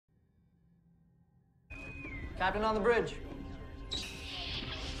Captain on the bridge.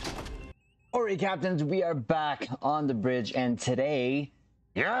 Alright, captains, we are back on the bridge, and today,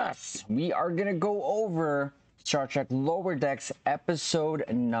 yes, we are gonna go over Star Trek Lower Decks episode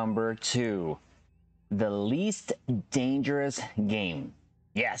number 2, The Least Dangerous Game.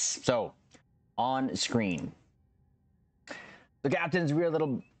 Yes, so, on screen. So, captains, we're a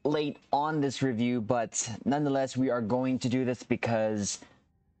little late on this review, but nonetheless, we are going to do this because,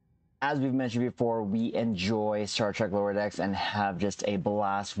 as we've mentioned before, we enjoy Star Trek Lower Decks and have just a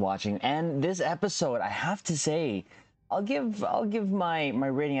blast watching. And this episode, I have to say, I'll give my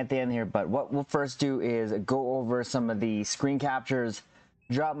rating at the end here, but what we'll first do is go over some of the screen captures,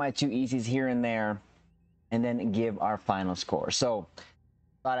 drop my 2 ECs here and there, and then give our final score. So,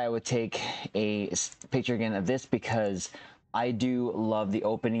 thought I would take a picture again of this because I do love the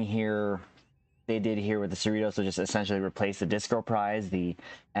opening here. They did here with the Cerritos, so just essentially replace the Disco Prize, the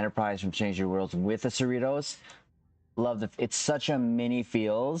Enterprise from Stranger Worlds, with the Cerritos. Love it's such a mini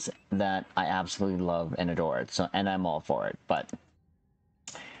feels that I absolutely love and adore it. So, and I'm all for it. But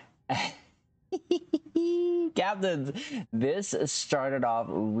captains, this started off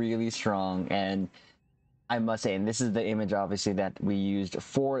really strong, and I must say, and this is the image obviously that we used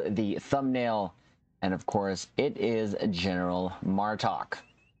for the thumbnail, and of course, it is General Martok.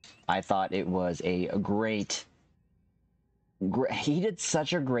 I thought it was a great, he did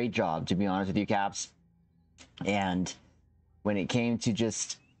such a great job, to be honest with you, Caps. And when it came to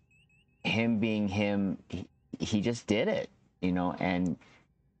just him being him, he just did it, you know, and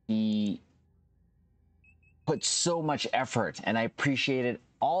he put so much effort, and I appreciated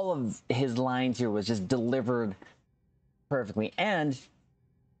all of his lines here was just delivered perfectly. And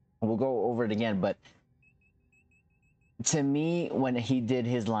we'll go over it again, but to me, when he did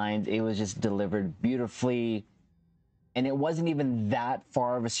his lines, it was just delivered beautifully, and it wasn't even that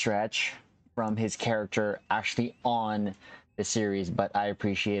far of a stretch from his character actually on the series, but I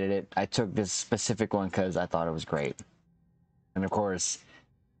appreciated it. I took this specific one because I thought it was great. And of course,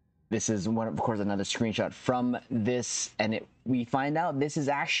 this is another screenshot from this, and we find out this is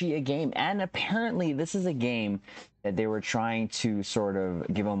actually a game, and apparently this is a game that they were trying to sort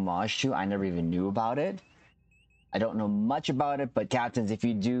of give homage to. I never even knew about it. I don't know much about it, but captains, if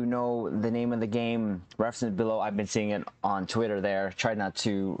you do know the name of the game, reference it below. I've been seeing it on Twitter there. Try not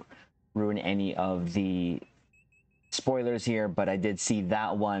to ruin any of the spoilers here, but I did see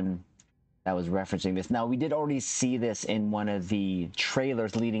that one that was referencing this. Now, we did already see this in one of the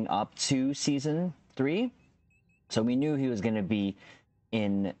trailers leading up to season 3, so we knew he was going to be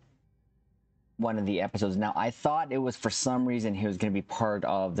in one of the episodes. Now, I thought it was for some reason he was going to be part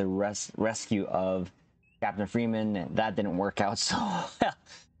of the rescue of Captain Freeman. That didn't work out, so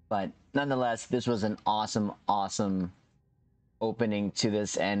but nonetheless, this was an awesome opening to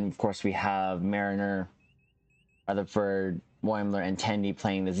this. And of course, we have Mariner, Rutherford, Boimler, and Tendi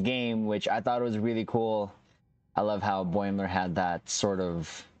playing this game, which I thought was really cool. I love how Boimler had that sort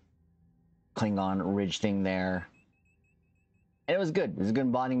of Klingon ridge thing there, and it was good. It was a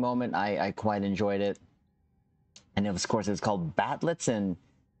good bonding moment. I quite enjoyed it. And it was, of course, it was called Batlets, and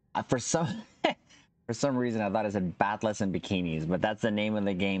for some reason, I thought it said Batlets and Bikinis, but that's the name of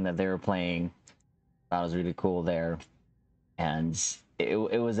the game that they were playing. That was really cool there. And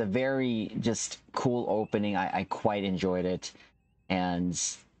it was a very just cool opening. I quite enjoyed it. And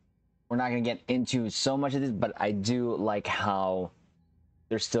we're not going to get into so much of this, but I do like how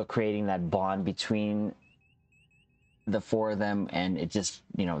they're still creating that bond between the 4 of them, and it just,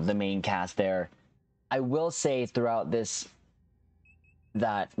 you know, the main cast there. I will say throughout this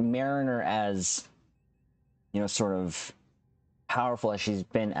that Mariner, as you know, sort of powerful as she's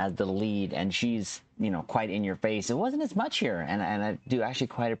been as the lead, and she's, you know, quite in your face, it wasn't as much here, and I do actually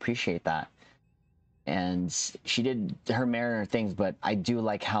quite appreciate that. And she did her Mariner things, but I do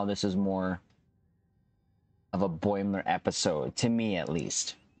like how this is more of a Boimler episode, to me at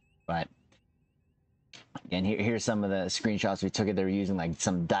least. But again, here's some of the screenshots we took it. They were using like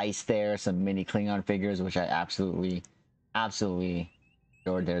some dice there, some mini Klingon figures, which I absolutely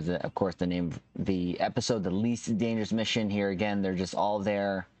adored. There's of course the name of the episode, The Least Dangerous Mission. Here again, they're just all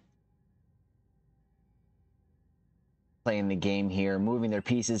there playing the game here, moving their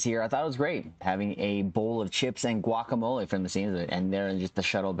pieces here. I thought it was great having a bowl of chips and guacamole from the scenes, and they're in just the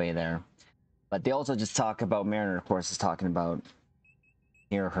shuttle bay there. But they also just talk about Mariner, of course, is talking about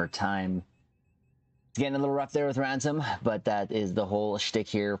here her time. It's getting a little rough there with Ransom, but that is the whole shtick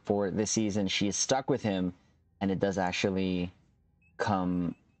here for this season. She is stuck with him, and it does actually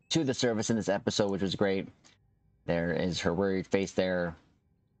come to the surface in this episode, which was great. There is her worried face there.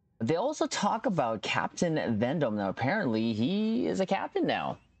 They also talk about Captain Vendome. Now, apparently, he is a captain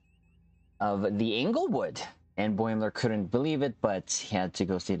now of the Inglewood. And Boimler couldn't believe it, but he had to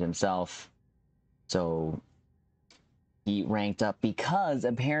go see it himself. So he ranked up because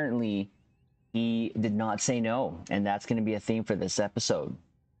apparently he did not say no, and that's going to be a theme for this episode.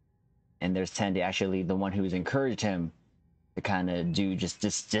 And there's Tendi, actually the one who's encouraged him to kind of do just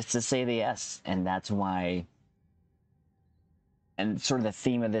to say the yes, and that's why. And sort of the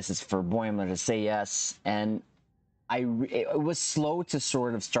theme of this is for Boimler to say yes, and it was slow to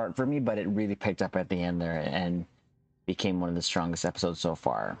sort of start for me, but it really picked up at the end there and became one of the strongest episodes so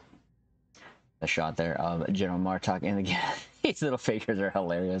far. The shot there of General Martok, and again, these little figures are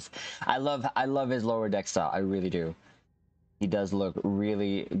hilarious. I love his lower deck style. I really do. He does look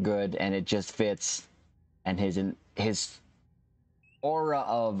really good, and it just fits. And his aura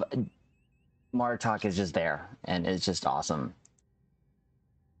of Martok is just there, and it's just awesome.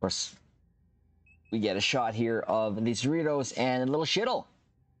 Of course, we get a shot here of the Cerritos and a little shittle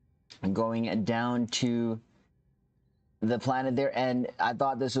going down to the planet there, and I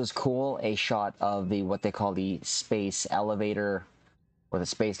thought this was cool. A shot of the what they call the space elevator or the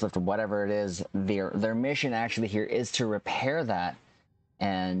space lift or whatever it is. Their mission actually here is to repair that,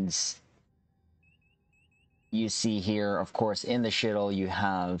 and you see here, of course, in the shuttle you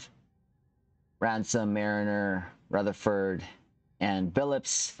have Ransom, Mariner, Rutherford, and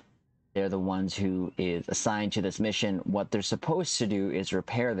Billups. They're the ones who is assigned to this mission. What they're supposed to do is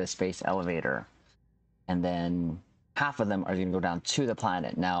repair this space elevator, and then half of them are going to go down to the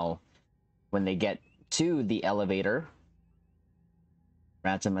planet. Now, when they get to the elevator,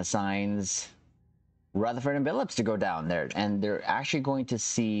 Ransom assigns Rutherford and Billups to go down there, and they're actually going to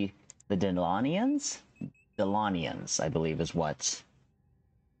see the Delanians. Delanians, I believe, is what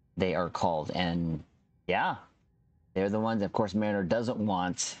they are called. And yeah, they're the ones, of course, Mariner doesn't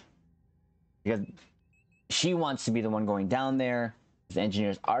want, because she wants to be the one going down there. The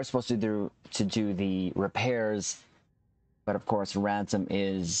engineers are supposed to do the repairs, but of course, Ransom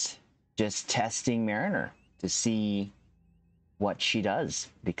is just testing Mariner to see what she does,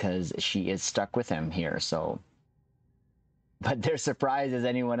 because she is stuck with him here. So, but they're surprised as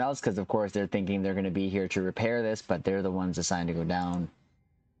anyone else, because of course they're thinking they're going to be here to repair this, but they're the ones assigned to go down.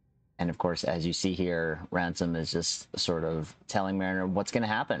 And of course, as you see here, Ransom is just sort of telling Mariner what's going to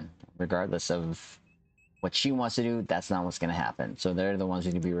happen, regardless of what she wants to do. That's not what's going to happen. So they're the ones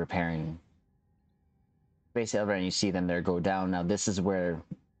who can be repairing space elevator, and you see them there go down. Now this is where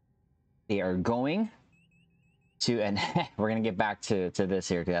they are going to, and we're going to get back to this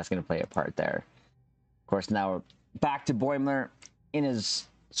here, because that's going to play a part there. Of course, now we're back to Boimler in his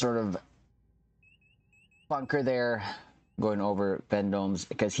sort of bunker there, going over Vendome's,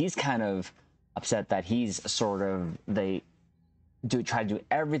 because he's kind of upset that he's sort of try to do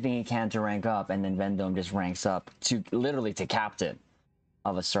everything he can to rank up, and then Vendome just ranks up to literally to captain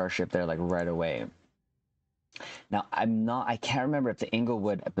of a starship there, like right away. Now I can't remember if the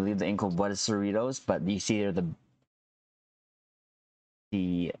Inglewood, I believe the Inglewood is Cerritos, but you see there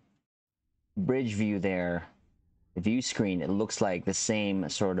the bridge view there, the view screen, it looks like the same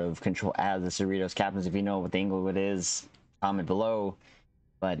sort of control as the Cerritos captains. If you know what the Inglewood is, comment below.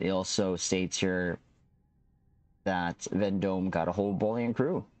 But it also states here that Vendome got a whole Bolian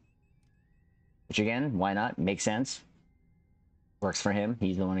crew, which again, why not? Makes sense. Works for him.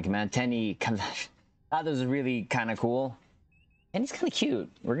 He's the one in command. Tenny comes. Thought this was really kind of cool. And he's kind of cute.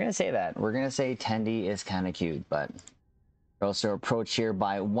 We're going to say that. We're going to say Tendi is kind of cute, but we're also approached here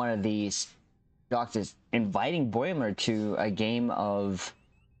by one of these doctors inviting Boimler to a game of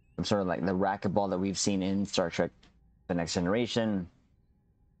some sort of like the racquetball that we've seen in Star Trek The Next Generation.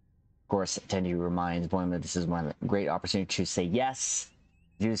 Of course, Tendi reminds Boimler this is one great opportunity to say yes,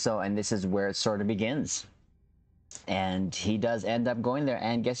 do so, and this is where it sort of begins. And he does end up going there,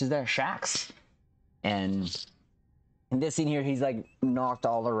 and guess who's there? Shax. And in this scene here, he's like knocked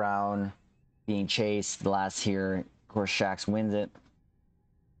all around, being chased. The last here, of course, Shax wins it,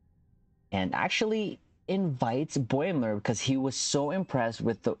 and actually invites Boimler because he was so impressed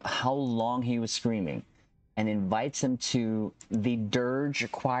with how long he was screaming, and invites him to the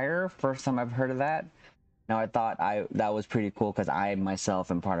Dirge Choir. First time I've heard of that. Now I thought that was pretty cool, because I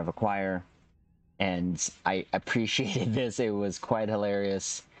myself am part of a choir, and I appreciated this. It was quite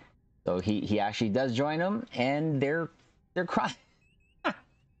hilarious. So he actually does join them, and they're crying.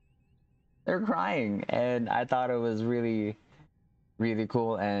 They're crying, and I thought it was really, really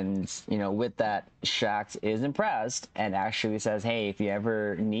cool. And you know, with that, Shax is impressed and actually says, "Hey, if you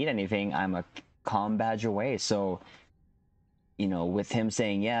ever need anything, I'm a comm badge away." So, you know, with him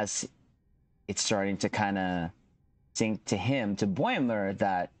saying yes, it's starting to kind of sink to him, to Boimler,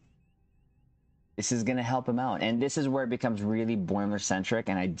 that this is going to help him out. And this is where it becomes really Boimler centric.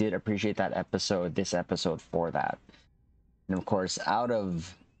 And I did appreciate that episode, this episode, for that. And of course,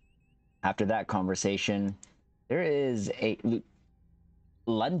 after that conversation, there is a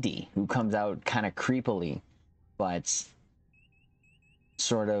Lundy who comes out kind of creepily, but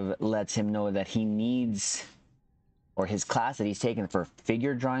sort of lets him know that he needs, or his class that he's taken for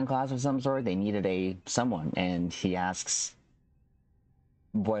figure drawing class of some sort, they needed someone, and he asks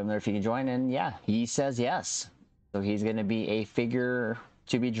Boimler if he can join, and yeah, he says yes. So he's going to be a figure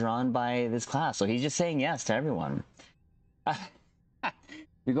to be drawn by this class. So he's just saying yes to everyone.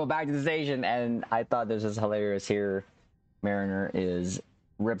 We go back to the station, and I thought this was hilarious here. Mariner is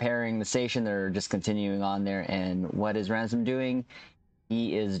repairing the station. They're just continuing on there, and what is Ransom doing?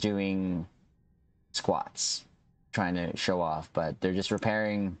 He is doing squats, trying to show off, but they're just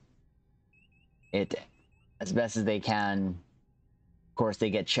repairing it as best as they can. Of course, they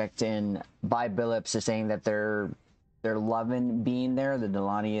get checked in by Billups, is saying that they're loving being there. The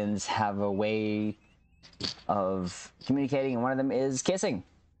Delanians have a way of communicating, and one of them is kissing.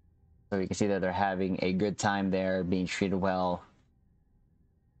 So you can see that they're having a good time there, being treated well.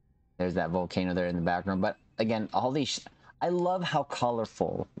 There's that volcano there in the background. But again, all these, I love how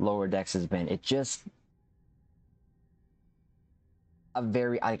colorful Lower Decks has been. It just a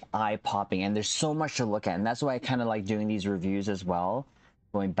very eye-popping, and there's so much to look at, and that's why I kind of like doing these reviews as well,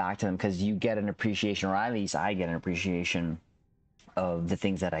 going back to them, because you get an appreciation, or at least I get an appreciation of the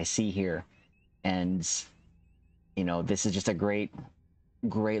things that I see here. And you know, this is just a great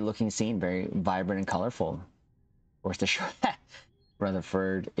looking scene, very vibrant and colorful. Of course, the show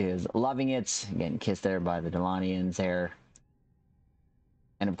Rutherford is loving it, getting kissed there by the Delanians there.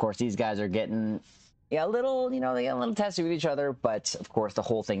 And of course, these guys are getting a little, you know, they get a little testy with each other. But of course, the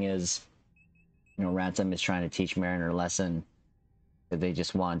whole thing is, you know, Ransom is trying to teach Mariner a lesson. That they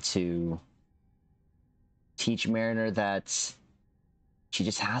just want to teach Mariner that she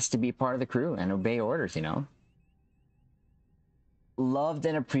just has to be part of the crew and obey orders, you know. Loved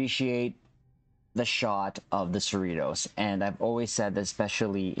and appreciate the shot of the Cerritos. And I've always said that,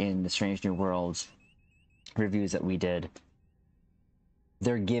 especially in the Strange New Worlds reviews that we did,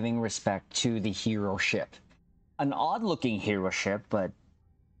 they're giving respect to the hero ship. An odd-looking hero ship, but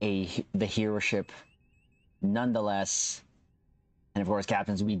the hero ship nonetheless. And of course,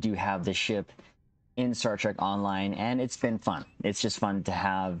 captains, we do have the ship in Star Trek Online, and it's been fun. It's just fun to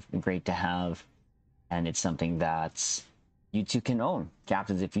have, great to have, and it's something that you two can own.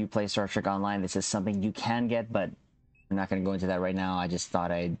 Captains, if you play Star Trek Online, this is something you can get, but we're not going to go into that right now. I just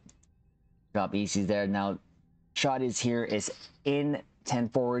thought I'd drop ECs there. Now, shot is here, is in 10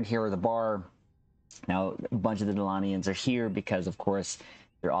 forward here at the bar. Now, a bunch of the Delanians are here because, of course,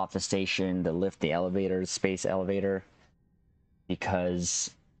 they're off the station, the lift, the elevator, space elevator,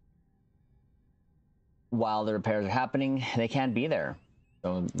 because while the repairs are happening, they can't be there.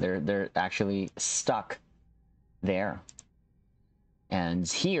 So they're actually stuck there. And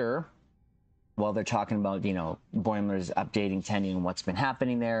here, while they're talking about, you know, Boimler's updating Tenny and what's been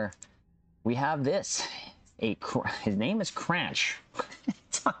happening there, we have this. His name is Cranch.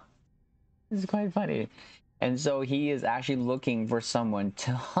 This is quite funny. And so he is actually looking for someone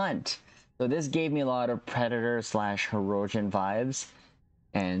to hunt. So this gave me a lot of Predator / Hirogen vibes.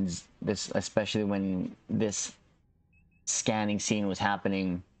 And this, especially when this scanning scene was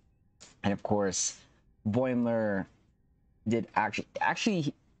happening. And of course, Boimler did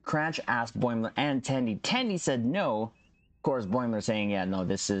actually Cranch asked Boimler and Tandy. Tandy said no. Of course, Boimler saying, yeah, no,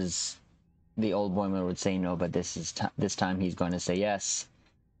 this is, the old Boimler would say no, but this time he's going to say yes.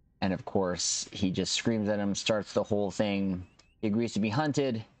 And of course, he just screams at him, starts the whole thing. He agrees to be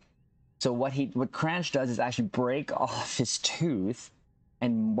hunted. So what Cranch does is actually break off his tooth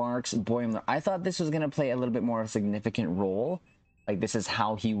and marks Boimler. I thought this was going to play a little bit more of a significant role. Like this is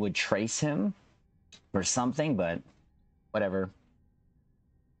how he would trace him or something, but whatever.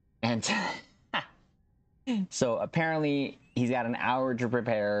 And so apparently he's got an hour to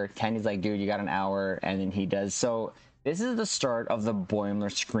prepare. Kenny's like, dude, you got an hour. And then he does. So this is the start of the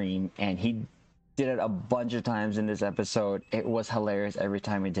Boimler scream. And he did it a bunch of times in this episode. It was hilarious every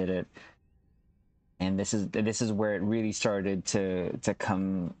time he did it. And this is where it really started to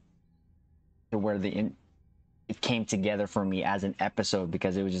come to where it came together for me as an episode,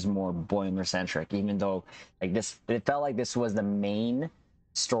 because it was just more Boimler centric, even though like this, it felt like this was the main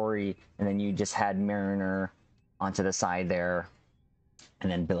story, and then you just had Mariner onto the side there,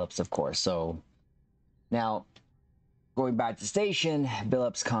 and then Billups, of course. So now going back to station,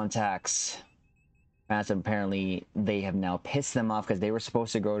 Billups contacts Ransom. Apparently they have now pissed them off because they were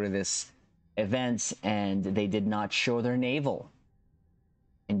supposed to go to this event and they did not show their navel.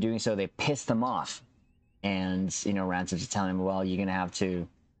 In doing so, they piss them off. And, you know, Ransom's just telling him, well, you're going to have to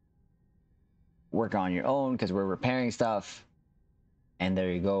work on your own because we're repairing stuff. And there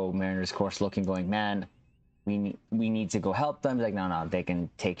you go. Mariner's, of course, looking, going, man, we need to go help them. He's like, no, they can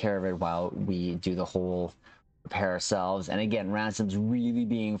take care of it while we do the whole repair ourselves. And again, Ransom's really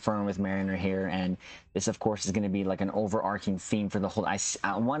being firm with Mariner here. And this, of course, is going to be like an overarching theme for the whole.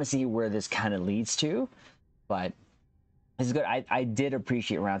 I want to see where this kind of leads to. But this is good. I did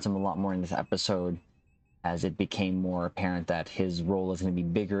appreciate Ransom a lot more in this episode, as it became more apparent that his role is going to be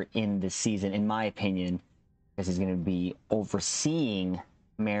bigger in this season, in my opinion, because he's going to be overseeing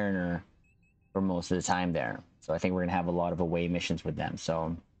Mariner for most of the time there. So I think we're going to have a lot of away missions with them.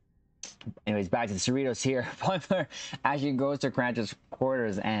 So anyways, back to the Cerritos here. Boimler actually goes to Cranch's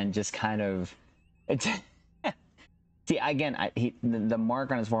quarters and just kind of... See, again, the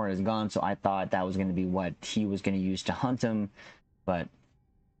mark on his forehead is gone, so I thought that was going to be what he was going to use to hunt him, but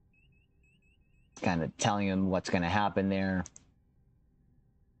kind of telling him what's going to happen there.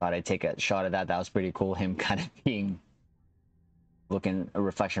 Thought I'd take a shot at that. That was pretty cool, him kind of being... looking a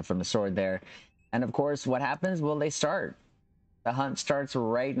reflection from the sword there. And of course, what happens? Well, they start. The hunt starts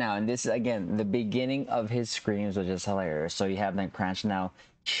right now. And this is, again, the beginning of his screams, which is hilarious. So you have that Cranch now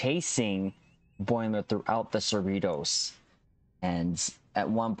chasing Boimler throughout the Cerritos. And at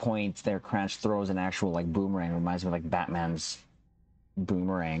one point, their Cranch throws an actual, like, boomerang. Reminds me of, like, Batman's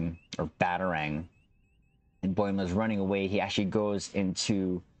boomerang or batarang. And Boimler's running away. He actually goes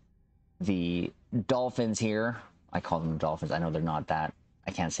into the dolphins here. I call them dolphins. I know they're not that.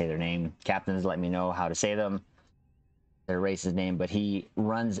 I can't say their name. Captains let me know how to say them. Their race's name. But he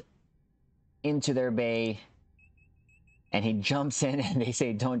runs into their bay. And he jumps in. And they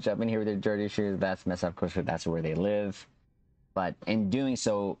say, don't jump in here with your dirty shoes. That's messed up. Of course, that's where they live. But in doing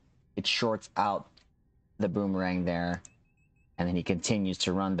so, it shorts out the boomerang there. And then he continues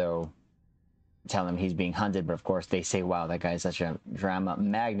to run, though. Tell him he's being hunted. But of course, they say, wow, that guy's such a drama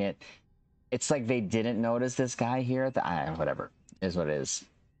magnet. It's like they didn't notice this guy here at the... whatever, is what it is.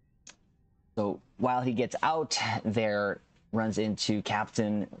 So while he gets out there, runs into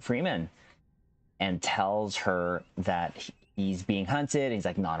Captain Freeman and tells her that he's being hunted. He's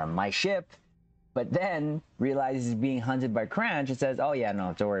like, not on my ship. But then realizes he's being hunted by Cranch and says, oh yeah,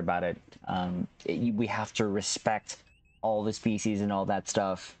 no, don't worry about it. We have to respect all the species and all that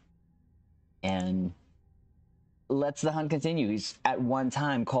stuff. And lets the hunt continue. He's at one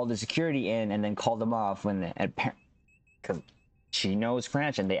time called the security in and then called them off when because she knows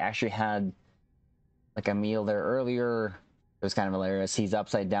Cranch, and they actually had like a meal there earlier. It was kind of hilarious. He's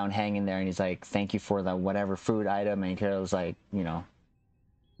upside down hanging there and he's like, thank you for the whatever food item, and Carol's like, you know,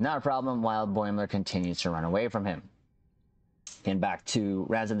 not a problem, while Boimler continues to run away from him. And back to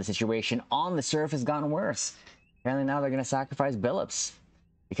Ransom, the situation on the surface has gotten worse. Apparently now they're going to sacrifice Billups.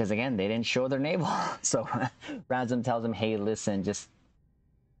 Because, again, they didn't show their navel. So Ransom tells him, hey, listen, just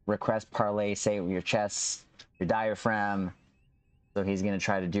request parlay, say it with your chest, your diaphragm. So he's going to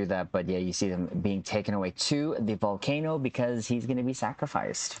try to do that. But, yeah, you see them being taken away to the volcano because he's going to be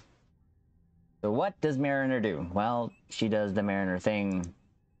sacrificed. So what does Mariner do? Well, she does the Mariner thing.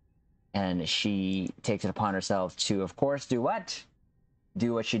 And she takes it upon herself to, of course, do what?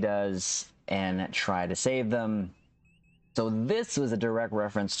 Do what she does and try to save them. So this was a direct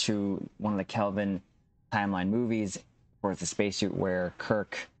reference to one of the Kelvin timeline movies, of course, the spacesuit where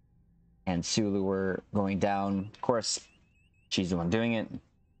Kirk and Sulu were going down. Of course, she's the one doing it,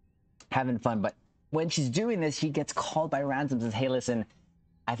 having fun. But when she's doing this, he gets called by Ransom and says, hey, listen,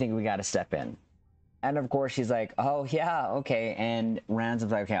 I think we got to step in. And of course, she's like, oh, yeah, okay. And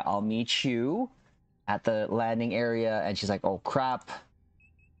Ransom's like, okay, I'll meet you at the landing area. And she's like, oh, crap.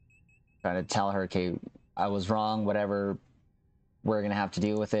 Trying to tell her, okay, I was wrong, whatever, we're gonna have to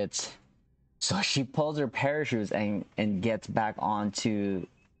deal with it. So she pulls her parachutes and gets back onto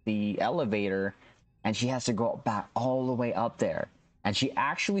the elevator, and she has to go back all the way up there. And she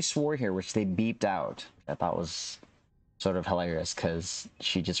actually swore here, which they beeped out. I thought was sort of hilarious, because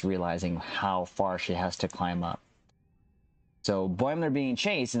she just realizing how far she has to climb up. So Boimler being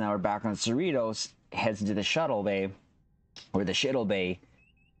chased, and now we're back on Cerritos, heads into the shuttle bay, or the shittle bay,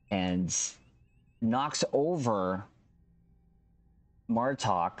 and knocks over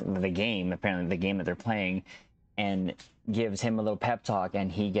Martok, the game, apparently the game that they're playing, and gives him a little pep talk,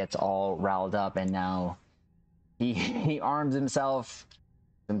 and he gets all riled up, and now he arms himself,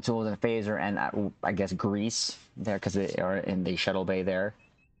 some tools and a phaser, and I guess grease there, because they are in the shuttle bay there,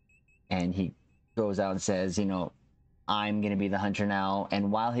 and he goes out and says, you know, I'm gonna be the hunter now.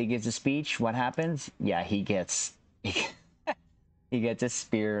 And while he gives a speech, what happens? Yeah, he gets he gets a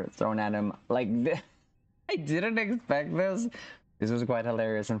spear thrown at him. Like, I didn't expect this. This was quite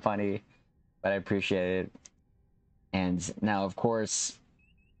hilarious and funny, but I appreciate it. And now, of course,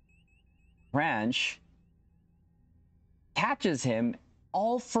 Ranch catches him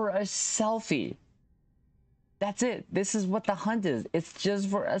all for a selfie. That's it. This is what the hunt is. It's just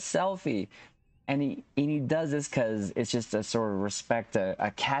for a selfie. And he does this because it's just a sort of respect,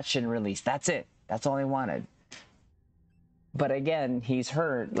 a catch and release. That's it. That's all he wanted. But again, he's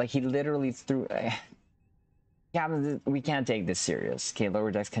hurt. Like, he literally threw... Yeah, we can't take this serious. Okay,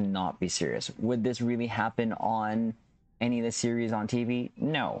 Lower Decks cannot be serious. Would this really happen on any of the series on TV?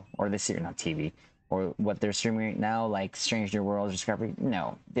 No. Or the series, not TV. Or what they're streaming right now, like Strange New Worlds, Discovery.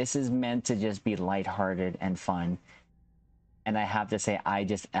 No. This is meant to just be lighthearted and fun. And I have to say, I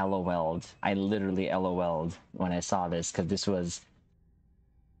just LOL'd. I literally LOL'd when I saw this, because this was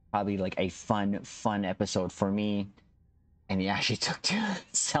probably like a fun episode for me. And he actually took 2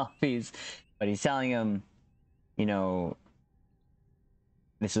 selfies. But he's telling him, you know,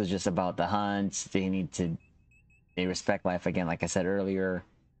 this was just about the hunt. They respect life again, like I said earlier.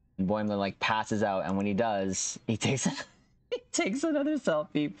 And Boimler like passes out, and when he does, he takes another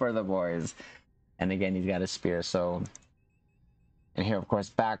selfie for the boys. And again, he's got a spear. So, and here, of course,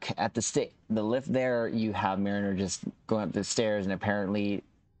 back at the lift there, you have Mariner just going up the stairs, and apparently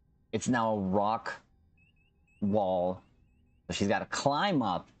it's now a rock wall. So she's got to climb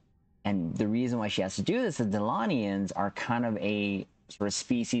up. And the reason why she has to do this is Delanians are kind of a sort of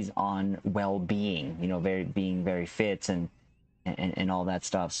species on well-being, you know, being very fit and all that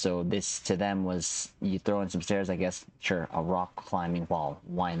stuff. So this to them was, you throw in some stairs, I guess, sure, a rock climbing wall.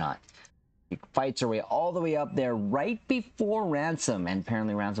 Why not? He fights her way all the way up there right before Ransom. And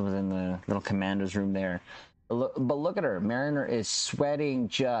apparently Ransom was in the little commander's room there. But look at her. Mariner is sweating,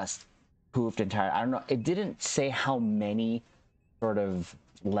 just poofed and tired. I don't know. It didn't say how many sort of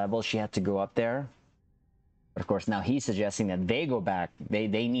level she had to go up there, but of course now he's suggesting that they go back. They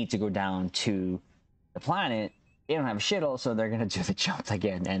need to go down to the planet. They don't have a shuttle, so they're gonna do the jump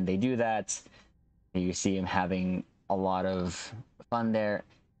again, and they do that. And you see him having a lot of fun there,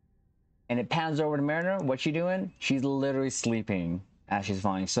 and it pans over to Mariner. What's she doing? She's literally sleeping as she's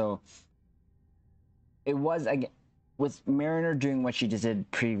falling. So it was, again, with Mariner doing what she just did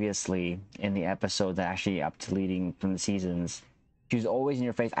previously in the episode that actually up to leading from the seasons. She was always in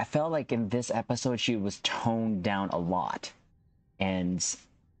your face. I felt like in this episode, she was toned down a lot. And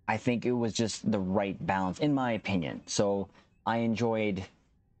I think it was just the right balance, in my opinion. So I enjoyed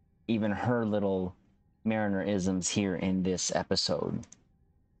even her little Mariner-isms here in this episode.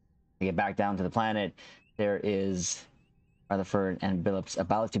 We get back down to the planet. There is Rutherford and Billups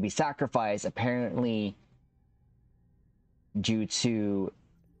about to be sacrificed, apparently due to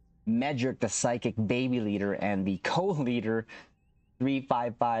Medric, the psychic baby leader, and the co-leader,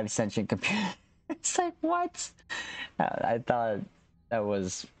 355 sentient computer. It's like, what? I thought that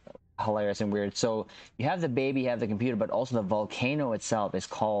was hilarious and weird. So you have the baby, you have the computer, but also the volcano itself is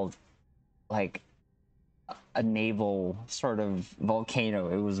called like a naval sort of volcano.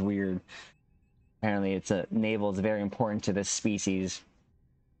 It was weird. Apparently it's a naval is very important to this species,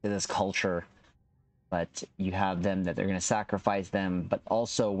 to this culture. But you have them that they're going to sacrifice them. But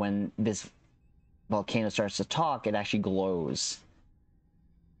also when this volcano starts to talk, it actually glows.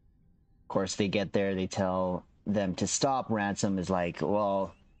 Of course, they get there, they tell them to stop. Ransom is like,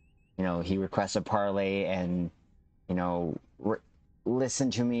 well, you know, he requests a parlay and, you know, listen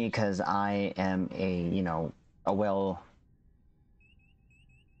to me because I am a, you know, a well...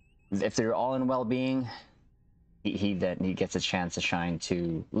 If they're all in well-being, he gets a chance to shine,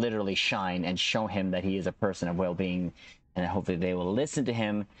 to literally shine and show him that he is a person of well-being, and hopefully they will listen to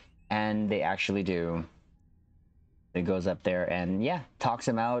him, and they actually do. It goes up there and, yeah, talks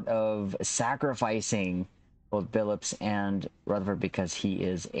him out of sacrificing both Billups and Rutherford because he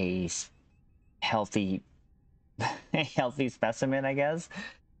is a healthy specimen, I guess.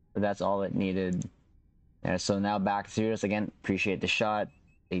 But that's all it needed. So now back to Cerritos again. Appreciate the shot.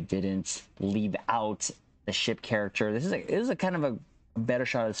 They didn't leave out the ship character. This is a kind of a better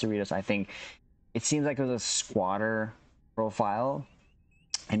shot of Cerritos, I think. It seems like it was a squatter profile,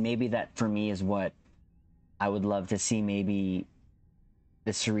 and maybe that for me is what I would love to see. Maybe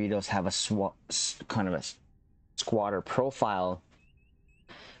the Cerritos have a kind of a squatter profile,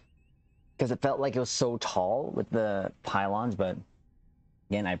 because it felt like it was so tall with the pylons. But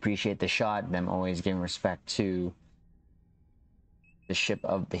again, I appreciate the shot, them always giving respect to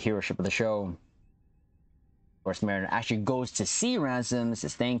the hero ship of the show. Of course, Mariner actually goes to see Ransom,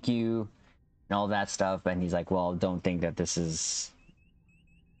 says thank you and all that stuff, and he's like, well, don't think that this is,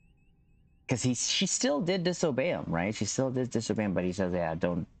 because she still did disobey him, right? She still did disobey him, but he says, yeah,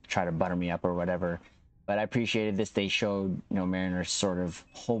 don't try to butter me up or whatever. But I appreciated this. They showed, Mariner sort of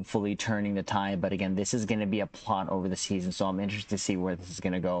hopefully turning the tide. But again, this is going to be a plot over the season, so I'm interested to see where this is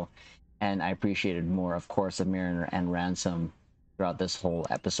going to go. And I appreciated more, of course, of Mariner and Ransom throughout this whole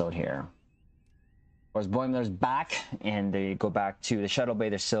episode here. Of course, Boimler's back, and they go back to the shuttle bay.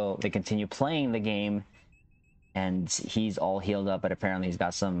 They continue playing the game, and he's all healed up, but apparently he's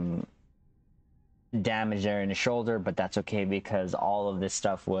got some damage there in his shoulder, but that's okay because all of this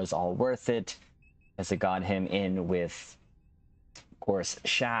stuff was all worth it, as it got him in with, of course,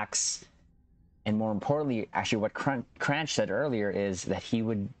 Shax. And more importantly, actually, what Cranch said earlier is that he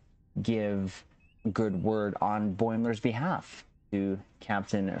would give good word on Boimler's behalf to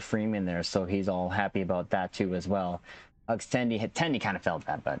Captain Freeman there, so he's all happy about that too as well. Tendi kind of felt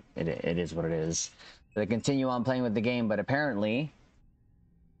that, but it is what it is. So they continue on playing with the game, but apparently,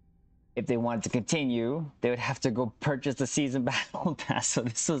 if they wanted to continue, they would have to go purchase the season battle pass.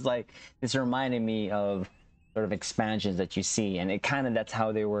 So this reminded me of sort of expansions that you see, and that's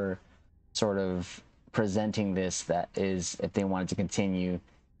how they were sort of presenting this. That is, if they wanted to continue,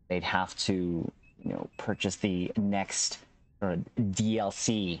 they'd have to, purchase the next sort of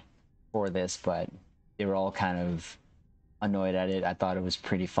DLC for this. But they were all kind of annoyed at it. I thought it was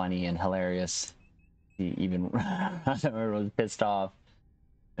pretty funny and hilarious. Even Ransom was pissed off.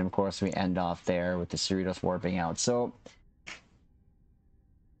 And of course, we end off there with the Cerritos warping out. So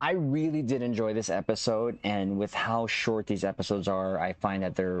I really did enjoy this episode, and with how short these episodes are, I find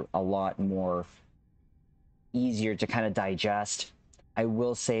that they're a lot more easier to kind of digest. I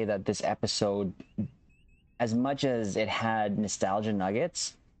will say that this episode, as much as it had nostalgia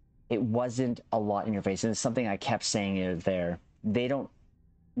nuggets, it wasn't a lot in your face. And it's something I kept saying there. They don't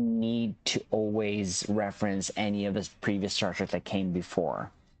need to always reference any of the previous Star Trek that came before.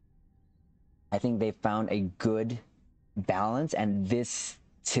 I think they found a good balance, and this,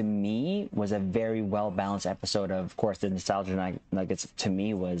 to me, was a very well-balanced episode. Of course, the nostalgia nuggets, to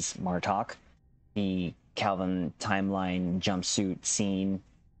me, was Martok. The Calvin timeline jumpsuit scene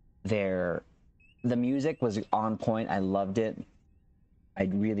there. The music was on point. I loved it. I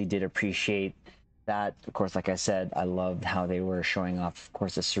really did appreciate that. Of course, like I said, I loved how they were showing off, of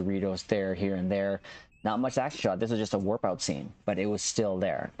course, the Cerritos there, here and there. Not much action shot. This was just a warp out scene, but it was still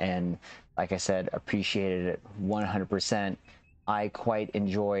there. And like I said, appreciated it 100%. I quite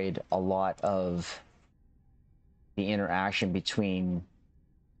enjoyed a lot of the interaction between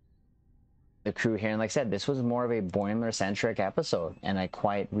the crew here. And like I said, this was more of a Boimler-centric episode, and I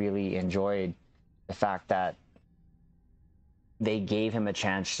quite really enjoyed the fact that they gave him a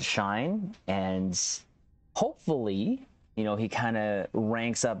chance to shine, and hopefully, he kind of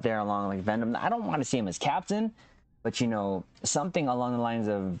ranks up there along like Venom. I don't want to see him as captain, but something along the lines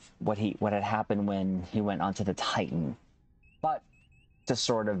of what had happened when he went onto the Titan, but to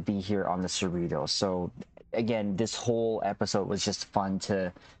sort of be here on the Cerritos. So again, this whole episode was just fun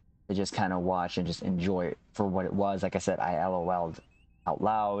to just kind of watch and just enjoy it for what it was. Like I said, I LOL'd out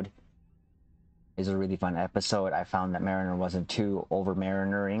loud. It was a really fun episode. I found that Mariner wasn't too over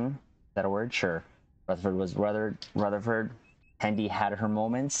marinering. Is that a word? Sure. Rutherford was Rutherford. Tendi had her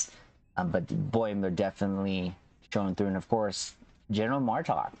moments, but Boimler definitely shone through. And of course, General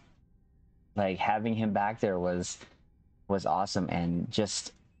Martok, like having him back there was awesome. And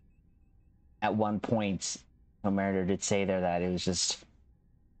just at one point, Mariner did say there that it was just,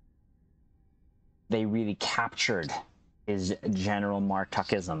 they really captured his General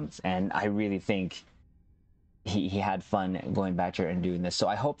Martokisms, and I really think he had fun going back there and doing this. So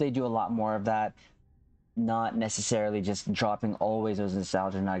I hope they do a lot more of that, not necessarily just dropping always those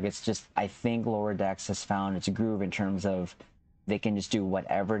nostalgia nuggets. Just, I think Lower Decks has found its groove in terms of they can just do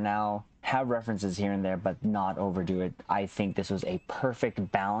whatever now, have references here and there, but not overdo it. I think this was a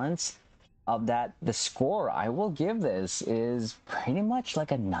perfect balance of that. The score I will give this is pretty much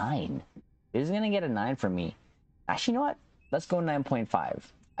like a 9. This is going to get a 9 from me. Actually, you know what? Let's go 9.5.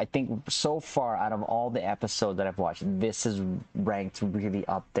 I think so far out of all the episodes that I've watched, this is ranked really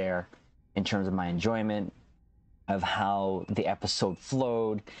up there in terms of my enjoyment of how the episode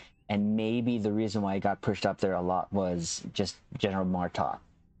flowed. And maybe the reason why it got pushed up there a lot was just General Martok.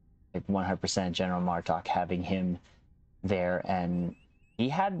 Like 100% General Martok, having him there. And he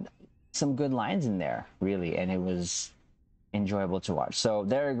had some good lines in there, really. And it was enjoyable to watch. So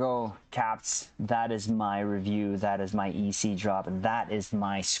there you go, Caps. That is my review. That is my EC drop. That is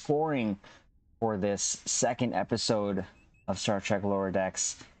my scoring for this second episode of Star Trek Lower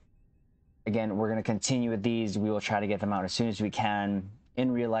Decks. Again, we're going to continue with these. We will try to get them out as soon as we can. In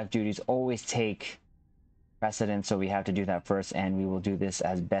real life, duties always take precedence, so we have to do that first, and we will do this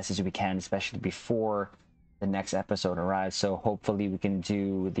as best as we can, especially before the next episode arrives. So hopefully we can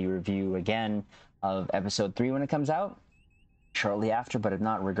do the review again of episode 3 when it comes out, shortly after. But if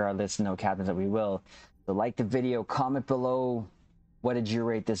not, regardless, no captains that we will. So like the video, comment below, what did you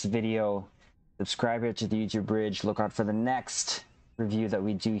rate this video? Subscribe here to the YouTube Bridge. Look out for the next review that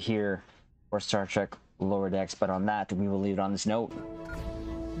we do here for Star Trek Lower Decks. But on that, we will leave it on this note.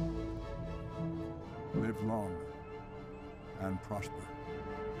 Live long and prosper.